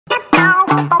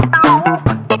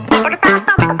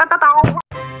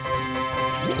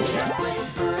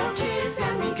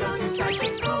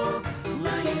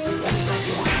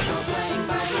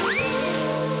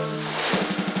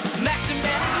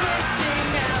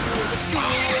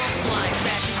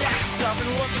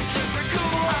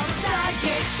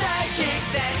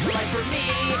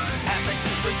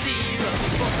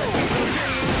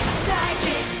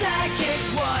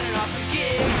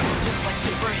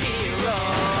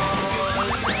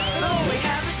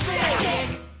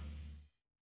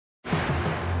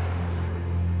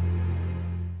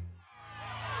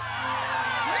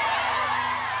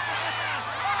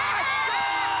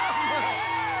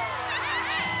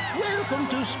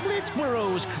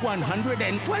Splittsboro's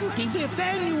 125th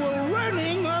annual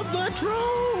running of the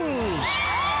trolls.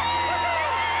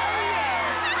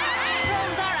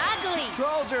 Trolls are ugly.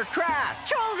 Trolls are crass.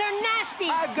 Trolls are nasty.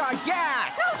 I've got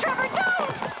gas. No, Trevor,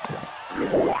 don't!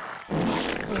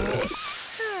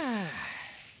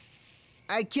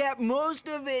 I kept most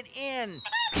of it in.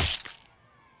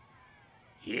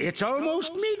 It's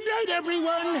almost midnight,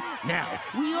 everyone. Now,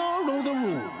 we all know the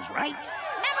rules, right?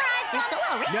 Memorize them. So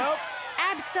well written. Nope.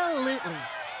 Absolutely.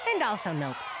 And also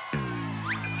nope.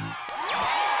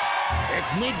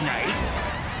 At midnight,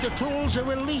 the trolls are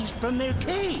released from their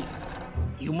cave.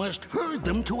 You must herd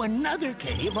them to another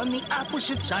cave on the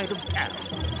opposite side of town.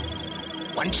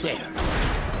 Once there,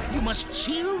 you must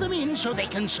seal them in so they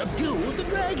can subdue the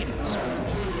dragons.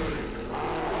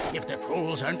 If the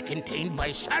trolls aren't contained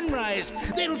by sunrise,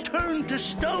 they'll turn to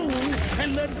stone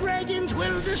and the dragons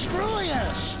will destroy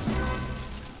us.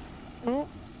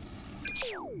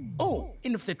 Oh,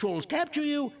 and if the trolls capture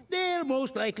you, they'll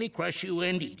most likely crush you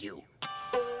and eat you.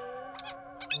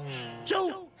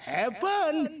 So, have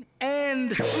fun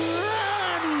and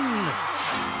run!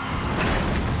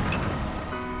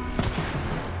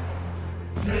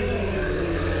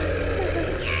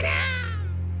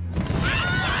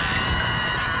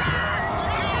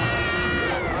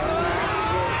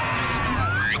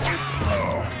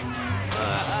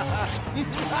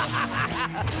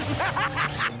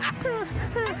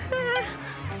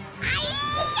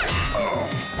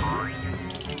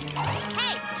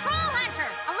 Hey, troll hunter,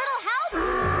 a little help?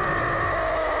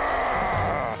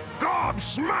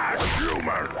 Smash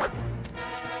humor!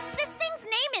 This thing's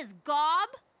name is Gob.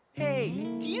 Hey,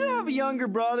 do you have a younger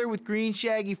brother with green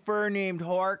shaggy fur named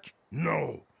Hark?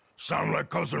 No. Sound like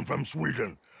cousin from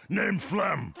Sweden. Named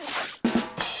Flem.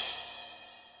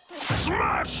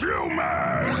 Smash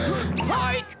humor!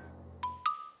 Hike!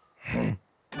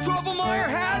 Troublemeyer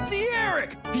has the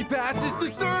Eric! He passes the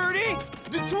 30,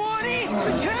 the 20,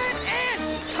 the 10, and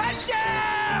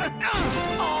touchdown!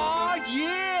 Aw,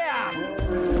 yeah!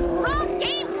 Wrong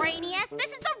game, Brainius.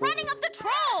 This is the running of the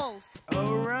trolls.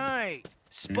 All right.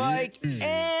 Spike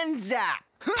and zap.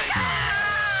 Guys,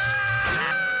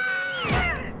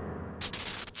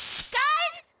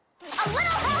 a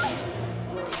little help?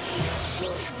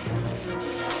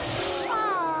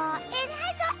 Aw, it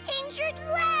has an injured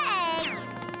leg.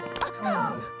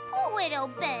 Oh, poor little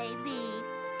baby.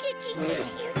 Kitty,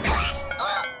 kitty.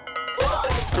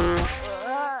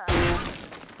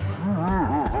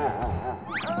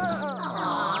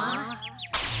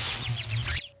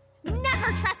 Never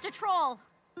trust a troll.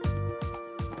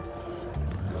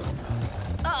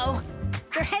 Uh-oh.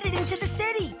 They're headed into the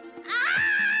city.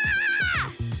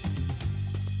 Ah!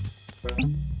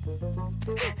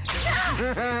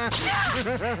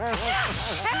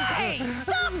 Hey!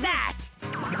 Stop that!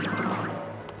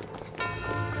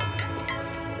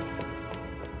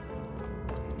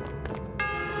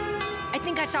 I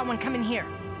think I saw one coming here.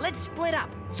 Let's split up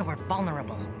so we're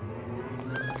vulnerable.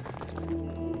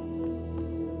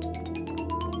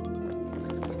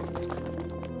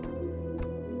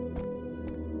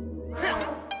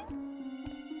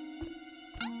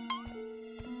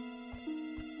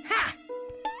 Ha!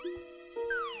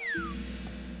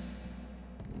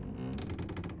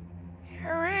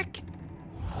 Eric?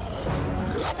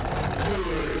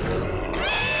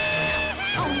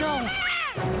 Oh no!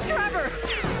 Trevor!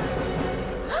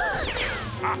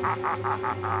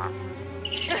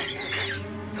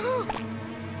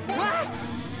 What?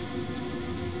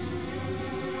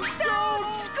 Don't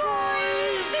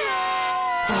squeeze it!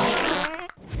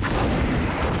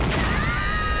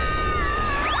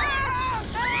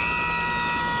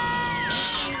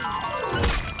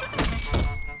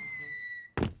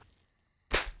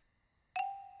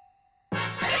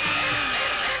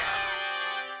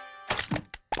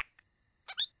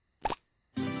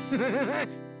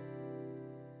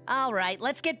 All right,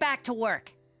 let's get back to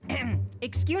work.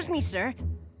 Excuse me, sir,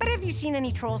 but have you seen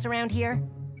any trolls around here?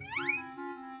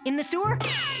 In the sewer?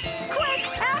 Quick,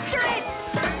 after it!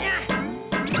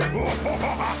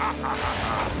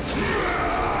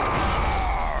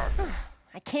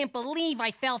 I can't believe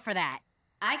I fell for that.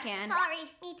 I can. Sorry,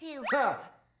 me too. Huh.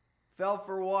 Fell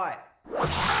for what?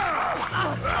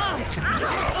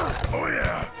 Oh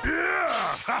yeah! Yeah!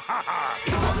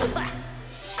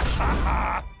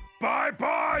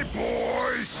 Bye-bye,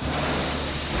 boys!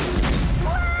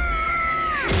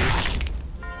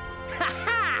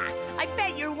 Ha-ha! I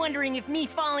bet you're wondering if me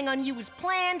falling on you was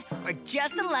planned or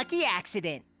just a lucky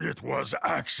accident. It was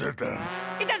accident.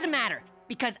 It doesn't matter,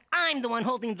 because I'm the one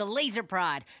holding the laser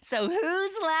prod. So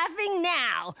who's laughing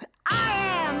now? I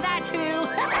am, that's who!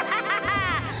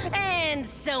 And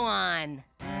so on.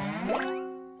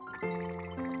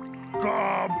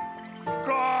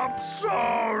 Gob,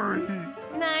 sorry.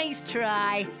 Nice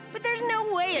try. But there's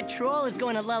no way a troll is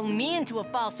going to lull me into a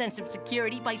false sense of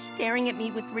security by staring at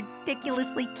me with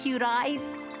ridiculously cute eyes.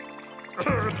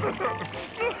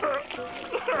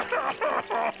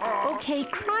 Okay,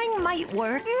 crying might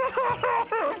work.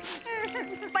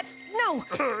 But no,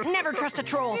 never trust a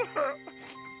troll.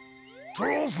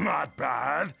 Troll's not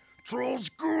bad. Troll's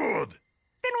good.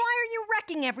 Then why are you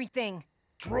wrecking everything?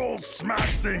 Trolls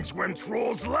smash things when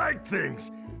trolls like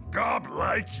things. Gob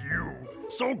like you,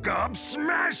 so Gob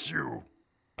smash you.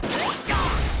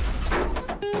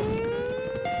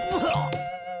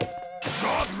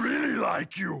 Gob really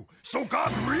like you, so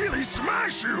Gob really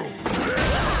smash you.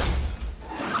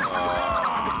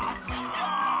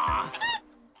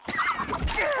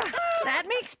 That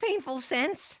makes painful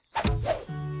sense.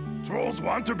 Trolls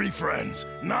want to be friends,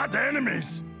 not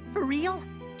enemies. For real?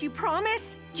 Do you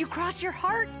promise? Do you cross your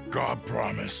heart? Gob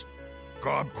promise.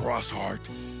 Gob cross heart.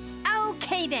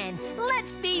 Okay then,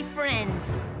 let's be friends.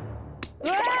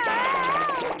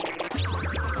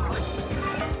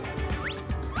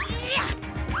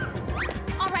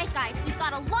 All right, guys, we've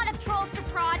got a lot of trolls to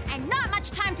prod and not much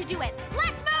time to do it.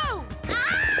 Let's move!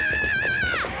 Ah!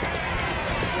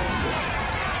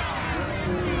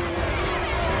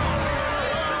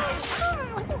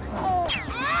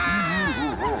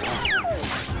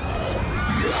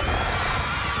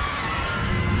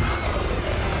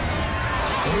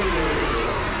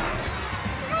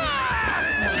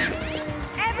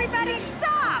 Everybody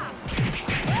stop!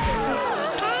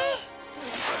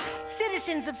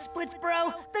 Citizens of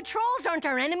Splittsboro, the trolls aren't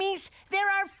our enemies. They're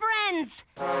our friends.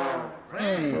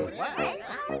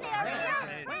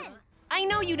 I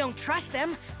know you don't trust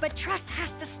them, but trust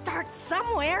has to start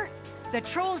somewhere. The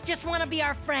trolls just want to be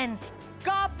our friends.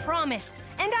 God promised,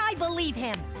 and I believe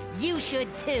him. You should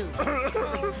too.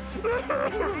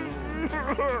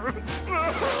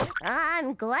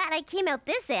 I'm glad I came out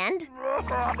this end.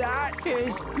 That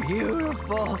is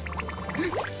beautiful.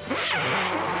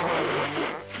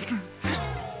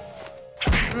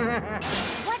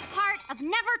 What part of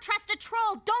never trust a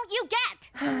troll don't you get?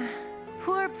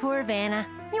 Poor Vana.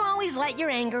 You always let your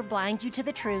anger blind you to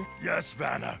the truth. Yes,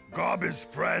 Vana. Gob is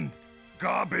friend.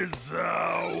 Gob is,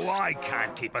 I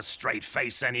can't keep a straight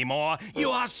face anymore.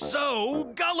 You are so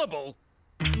gullible.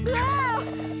 Ah!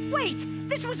 Wait,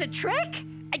 this was a trick?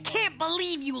 I can't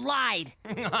believe you lied.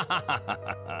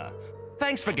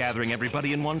 Thanks for gathering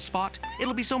everybody in one spot.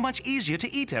 It'll be so much easier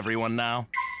to eat everyone now.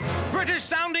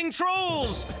 British-sounding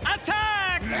trolls,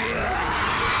 attack!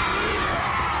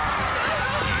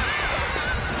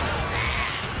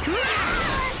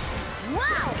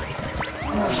 Wow!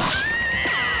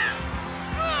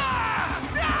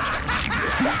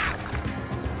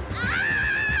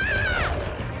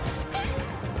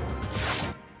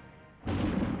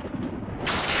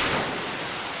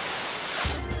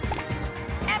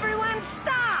 Everyone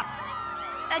stop!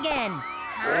 Again.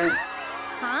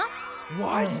 Huh?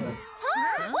 What?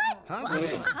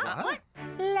 What?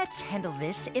 Let's handle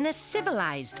this in a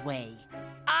civilized way.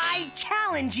 I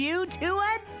challenge you to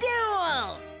a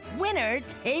duel! Winner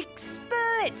takes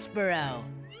Splittsboro.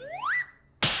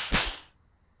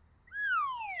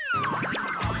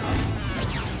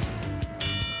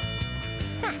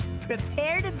 Ha,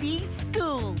 prepare to be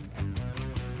schooled.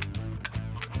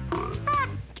 Ha,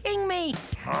 king me.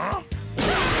 huh?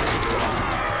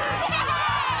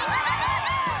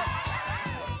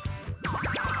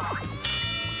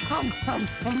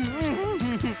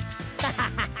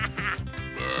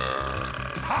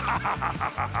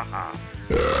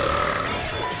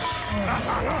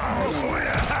 Oh,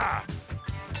 yeah.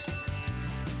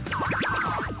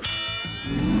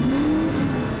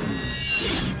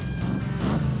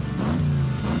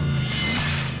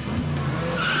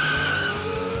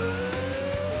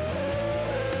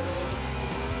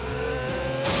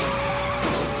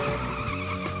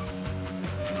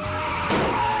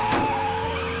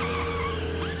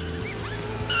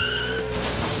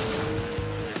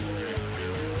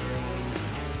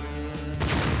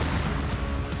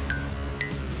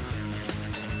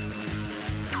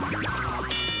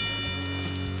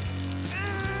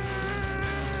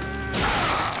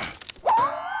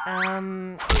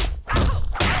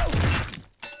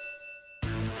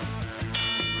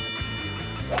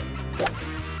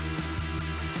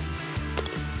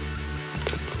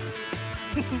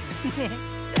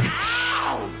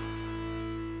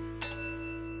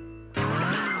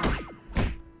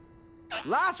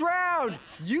 Last round!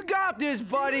 You got this,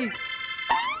 buddy!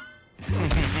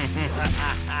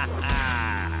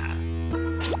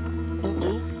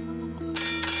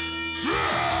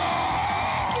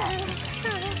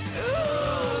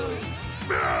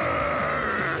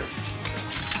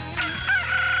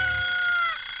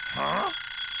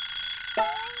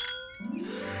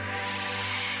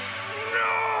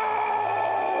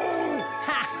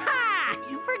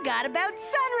 forgot about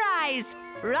sunrise.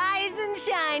 Rise and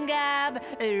shine, Gob.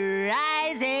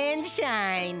 Rise and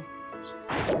shine.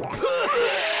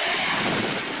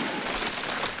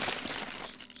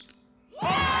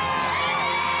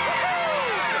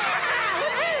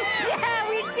 Yeah,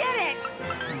 we did it!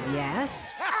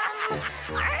 Yes?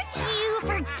 Aren't you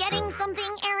forgetting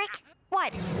something, Eric?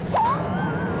 What?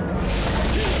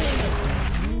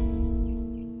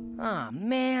 Aw,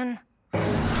 man.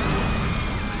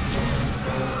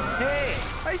 Hey,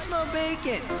 I smell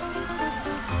bacon.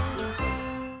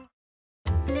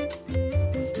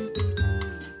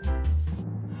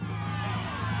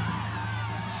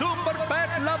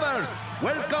 Superpet lovers,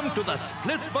 welcome to the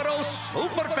Splittsboro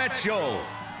Superpet Show,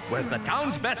 where the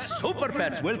town's best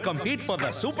superpets will compete for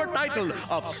the super title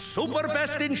of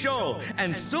Superbest in show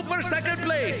and Super Second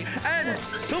Place and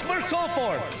Super so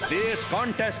forth. This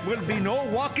contest will be no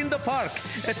walk in the park,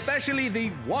 especially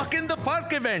the walk in the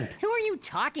park event. Who are you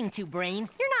talking to, Brain?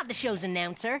 You're not the show's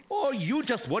announcer. Oh, you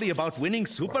just worry about winning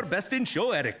Superbest in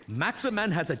show, Eric. Maxum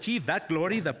Mutt has achieved that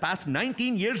glory the past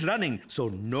 19 years running, so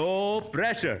no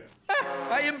pressure.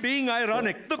 I am being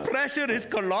ironic. The pressure is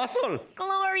colossal.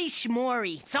 Glory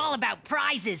schmory. It's all about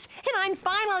prizes, and I'm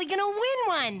finally gonna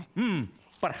win one.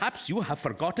 Perhaps you have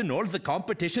forgotten all the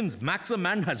competitions Maxum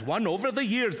Mutt has won over the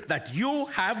years that you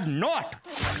have not.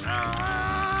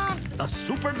 The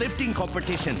super lifting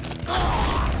competition.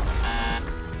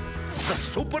 The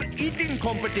super eating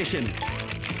competition.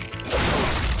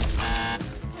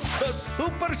 The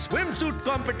super swimsuit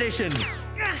competition.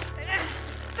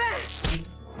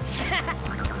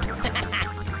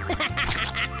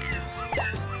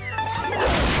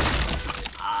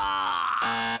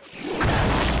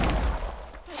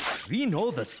 We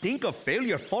know the stink of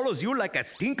failure follows you like a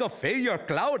stink of failure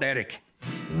cloud, Eric.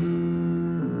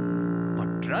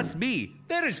 But trust me,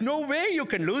 there is no way you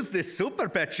can lose this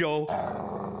Superpet Show.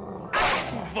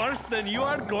 Worse than you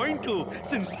are going to,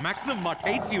 since Maxum Mutt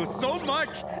hates you so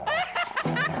much.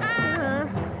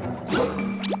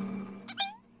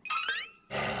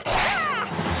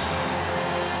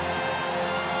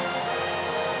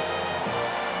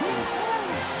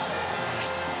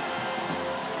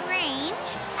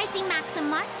 Maxum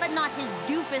Mutt, but not his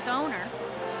doofus owner.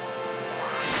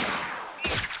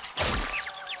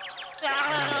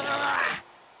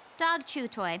 Dog chew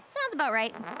toy. Sounds about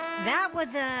right. That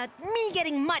was, me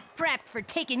getting Mutt prepped for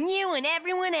taking you and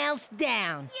everyone else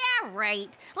down. Yeah,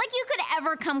 right. Like you could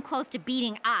ever come close to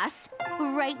beating us.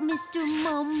 Right, Mr.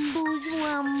 Mumbles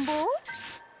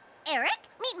Wumbles? Eric,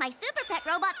 meet my super pet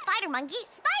robot spider monkey,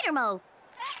 Spider-Mo.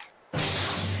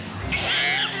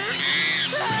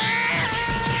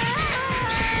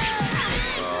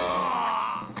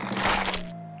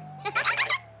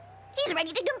 He's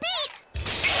ready to compete.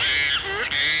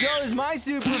 So is my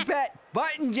super pet,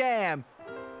 Button Jam.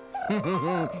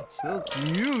 So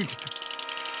cute.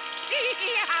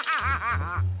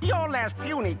 Your less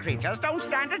puny creatures don't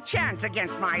stand a chance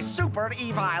against my super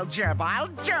evil gerbile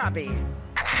Jerby.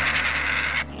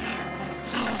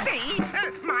 See?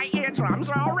 My eardrums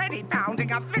are already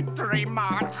pounding a victory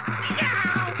march.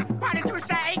 Yow! What did you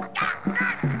say?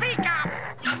 Speak up!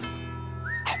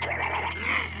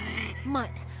 Mutt,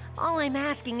 all I'm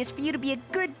asking is for you to be a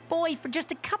good boy for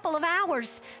just a couple of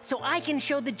hours, so I can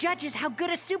show the judges how good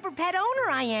a super pet owner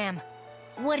I am.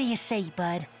 What do you say,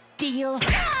 bud? Deal?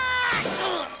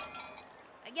 I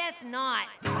guess not.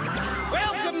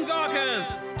 Welcome,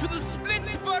 gawkers, to the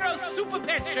Splittsboro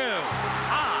Superpet Show.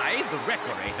 I, the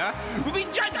Recorator, will be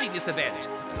judging this event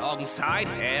alongside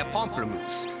Herr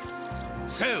Pomplamoose.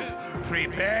 So,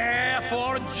 prepare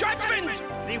for judgment!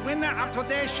 The winner of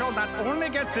today's show not only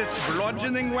gets this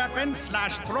bludgeoning weapon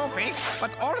 / trophy,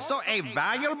 but also a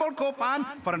valuable coupon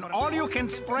for an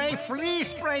all-you-can-spray flea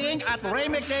spraying at Ray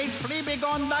McDade's Flea Be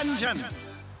Gone Dungeon.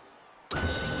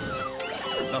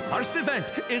 The first event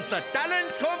is the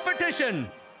talent competition.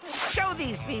 Show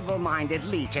these feeble-minded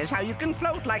leeches how you can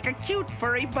float like a cute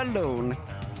furry balloon.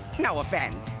 No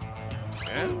offense.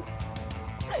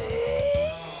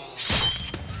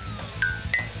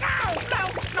 No,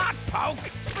 float, not poke.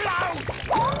 Float.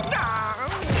 No.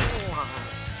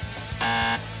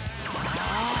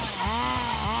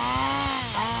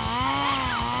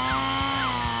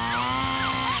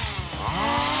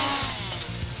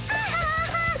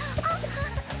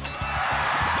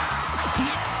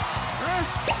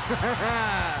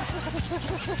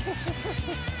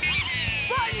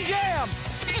 Button Jam!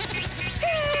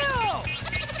 Heal!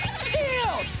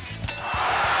 Heal!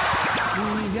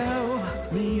 Meow,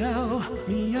 meow,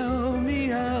 meow,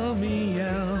 meow,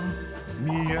 meow.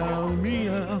 Meow,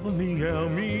 meow, meow,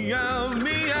 meow,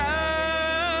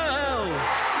 meow.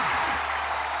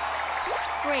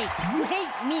 Great. Wait, you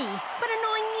hate me, but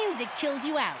annoying music chills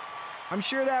you out. I'm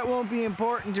sure that won't be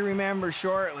important to remember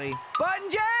shortly.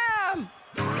 Button jam!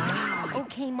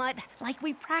 Okay, Mutt, like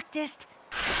we practiced.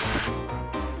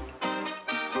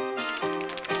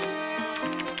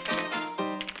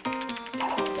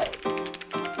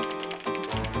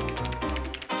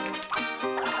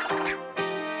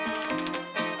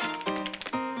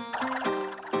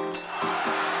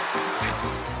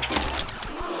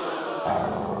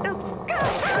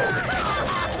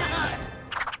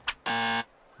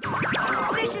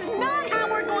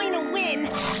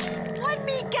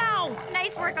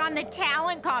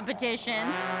 Talent competition.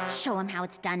 Show him how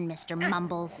it's done, Mr.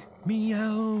 Mumbles.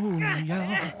 Meow,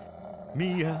 meow.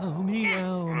 Meow,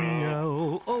 meow,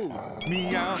 meow. Oh,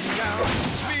 meow, meow.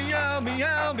 Meow,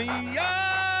 meow, meow.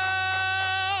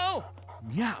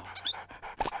 Meow.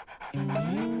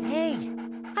 Hey,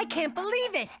 I can't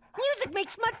believe it. Music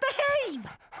makes Mutt behave.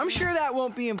 I'm sure that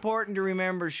won't be important to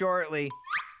remember shortly.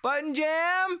 Button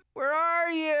Jam, where are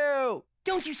you?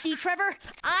 Don't you see, Trevor?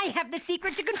 I have the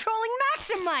secret to controlling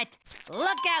Maxum Mutt.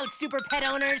 Look out, super pet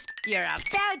owners. You're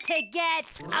about to get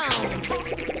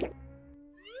owned.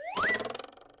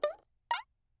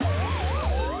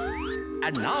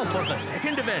 And now for the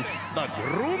second event, the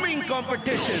grooming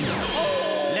competition.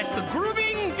 Oh, let the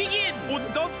grooming begin.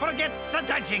 And don't forget the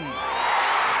judging.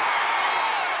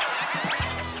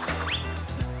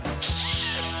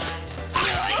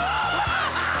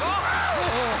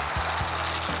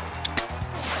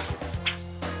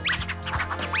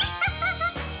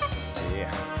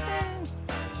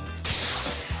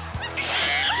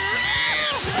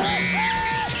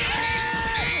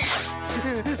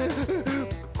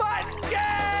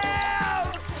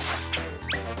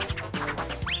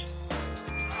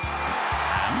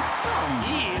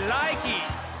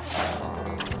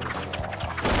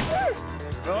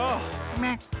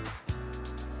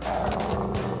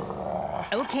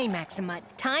 Okay, Maxum Mutt,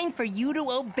 time for you to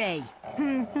obey.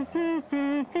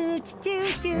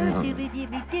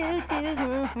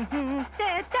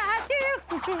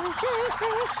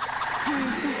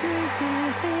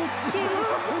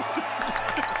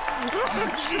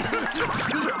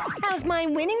 How's my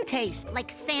winning taste? Like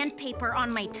sandpaper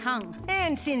on my tongue.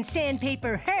 And since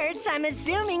sandpaper hurts, I'm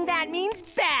assuming that means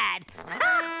bad.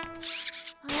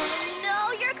 Oh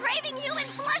no, you're craving human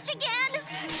flesh again!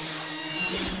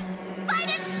 Fight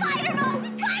it, spider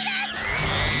mode! Fight it!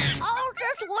 I'll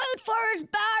just wait for his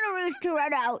batteries to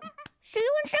run out. See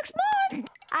you in 6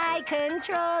 months! I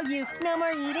control you. No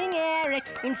more eating Eric.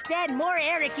 Instead, more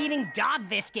Eric eating dog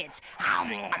biscuits. La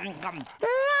la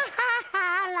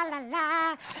la la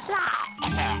la.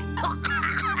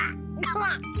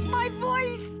 My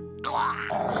voice.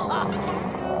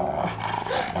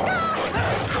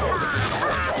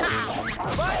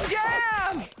 Button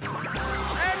Jam!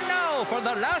 And now for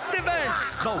the last event,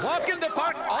 the Walk in the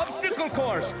Park obstacle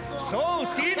course. So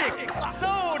scenic,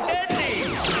 so deadly.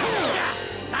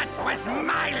 That was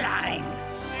my line.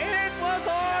 It was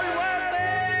all worth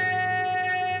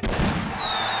it.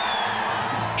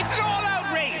 It's an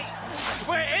all-out race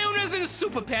where owners and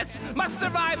superpets must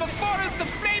survive a forest of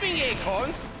flaming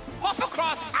acorns, hop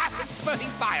across acid-spurting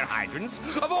fire hydrants,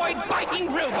 avoid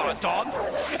biting robot dogs,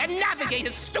 and navigate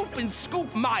a stoop and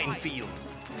scoop minefield.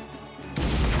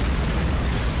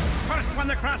 First one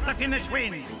across the finish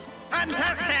wins.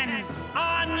 Contestants,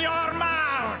 on your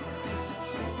marks.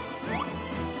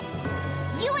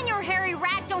 You and your hairy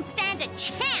rat don't stand a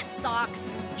chance, Socks.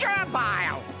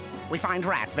 Gerbil. We find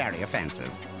rat very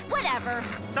offensive. Whatever.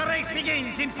 The race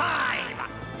begins in 5,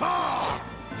 4,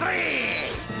 3,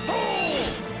 2,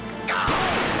 go!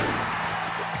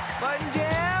 Button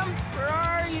Jam, where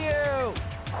are you?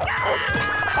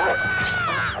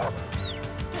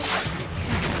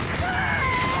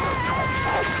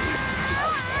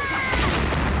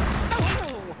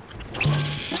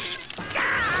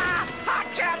 Hot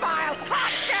Gerbil!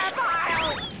 Hot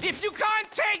Gerbil! If you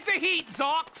can't take the heat,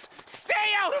 Zox,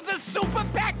 stay out of the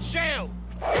Superpet Show!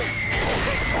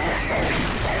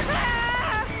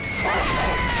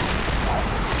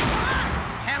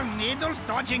 Hell needles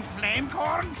dodging flame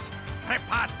corns?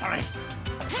 Preposterous.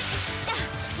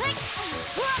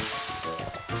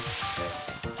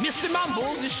 Mr.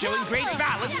 Mumbles is showing great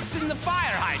balance in the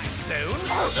fire hydrant zone.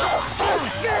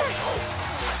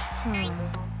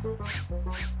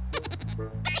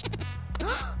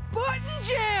 Button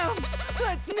Jam!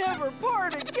 Let's never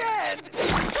part again!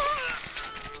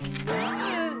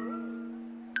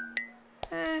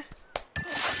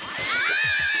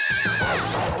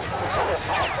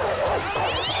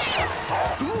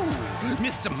 Ooh,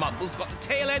 Mr. Mumbles got the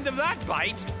tail end of that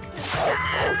bite.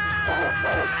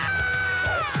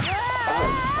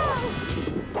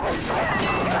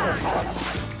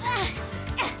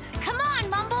 Come on,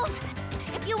 Mumbles!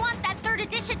 If you want that third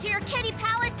addition to your kitty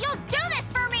palace, you'll do this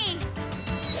for me!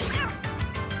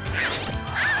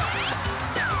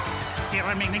 The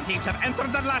remaining teams have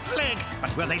entered the last leg,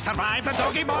 but will they survive the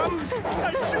doggy bombs?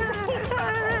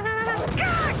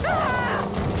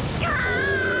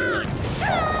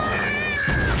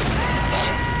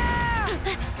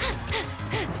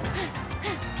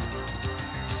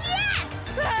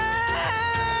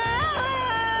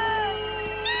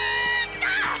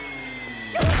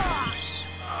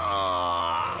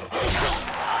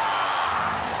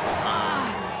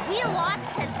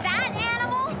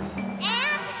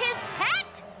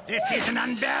 This is an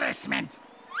embarrassment!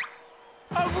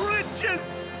 Of riches!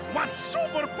 What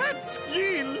Superpet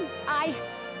skill! I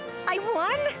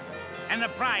won? And the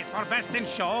prize for best in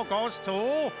show goes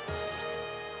to...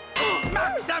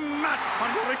 Maxum Mutt for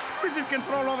your exquisite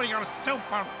control over your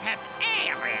Superpet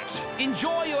Eric!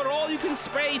 Enjoy your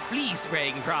all-you-can-spray flea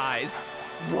spraying prize.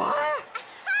 What?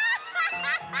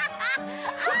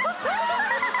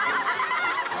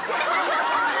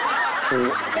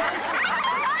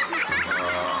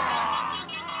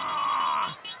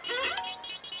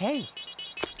 Hey.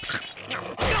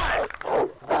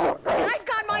 I've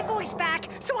got my voice back,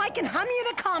 so I can hum you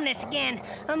to calmness again.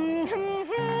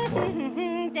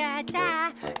 Da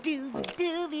da, dooby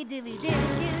dooby dooby doo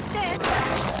doo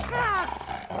da.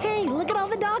 Hey, look at all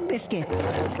the dog biscuits.